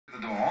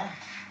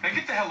man.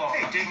 Get the hell off.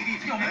 Hey, take it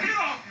easy. Yo, man, get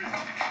off me.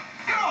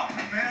 Get off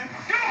me, man.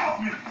 Get off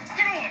me.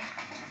 Get off.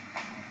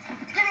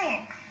 Get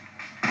off.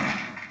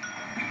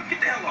 Get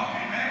the hell off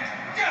me, man.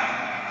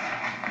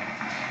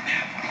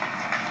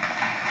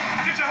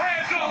 Get your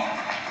hands off.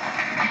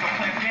 You gonna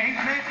play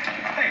games, man?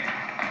 Hey.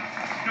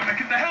 Yo, man,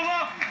 get the hell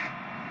off me.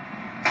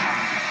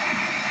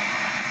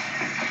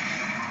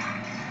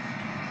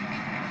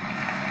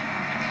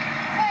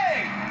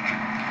 Hey.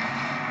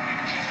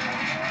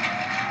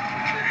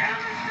 What the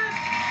hell is this?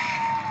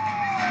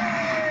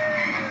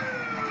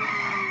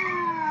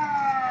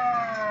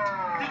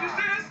 Did you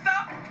see this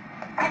stuff?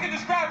 I can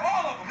describe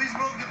all of them. Please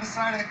move to the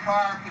side of the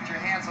car and put your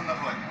hands on the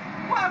hood.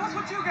 Why? What's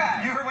with you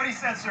guys? You heard what he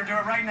said, sir. Do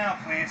it right now,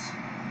 please.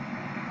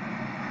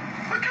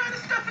 What kind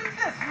of stuff is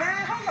this,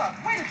 man? Hold up.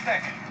 Wait a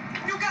second.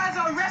 You guys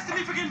are arresting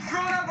me for getting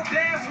thrown out of a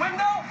damn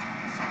window?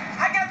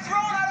 I got thrown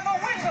out of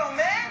a window,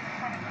 man.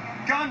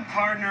 Gun,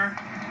 partner.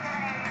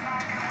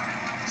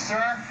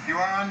 Sir,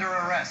 you are under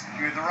arrest.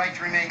 You have the right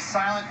to remain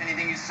silent.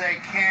 Anything you say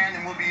can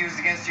and will be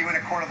used against you in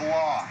a court of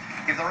law.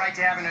 You have the right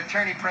to have an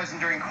attorney present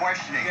during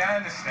questioning. Yeah,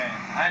 I understand.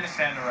 I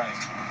understand the right.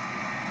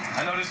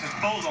 I know this is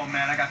bolo,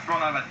 man. I got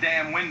thrown out of a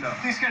damn window.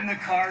 Please get in the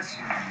car,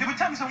 sir. Yeah, but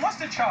tell me something. What's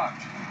the charge?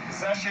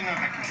 Possession of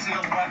a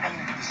concealed weapon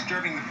and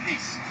disturbing the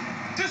peace.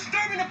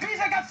 Disturbing the peace?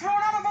 I got thrown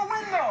out of a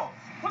window.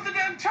 What's the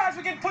damn charge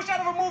for getting pushed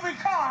out of a moving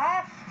car,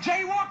 huh?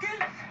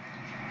 Jaywalking?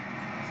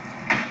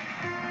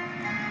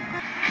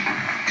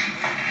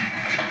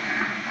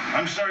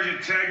 I'm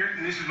Sergeant Taggart,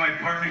 and this is my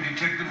partner,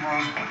 Detective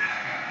Rosewood.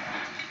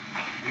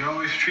 You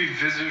always treat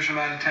visitors from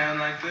out of town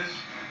like this?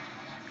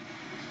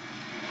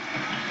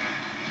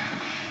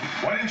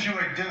 Why didn't you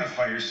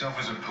identify yourself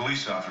as a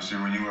police officer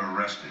when you were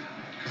arrested?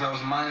 Because I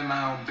was minding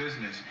my own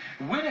business.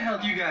 Where the hell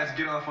do you guys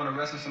get off on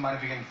arresting somebody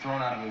for getting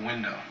thrown out of a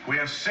window? We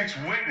have 6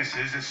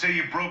 witnesses that say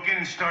you broke in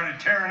and started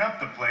tearing up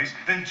the place,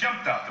 then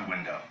jumped out the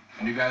window.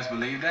 And you guys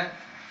believe that?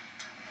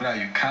 What are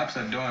you, cops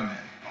or doormen?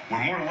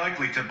 We're more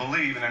likely to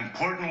believe an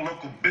important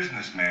local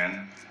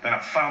businessman than a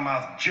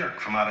foul-mouthed jerk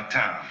from out of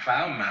town.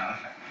 Foul mouth.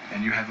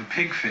 And you have a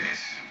pig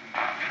face.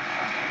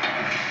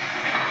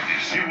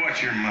 You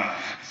watch your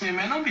mouth. Yeah,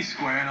 man, don't be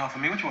squaring off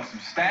of me. What, you want some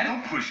static?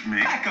 Don't push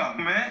me. Back up,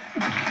 man.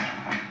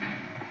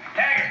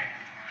 Taggart!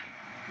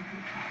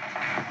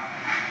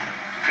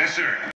 Yes, sir.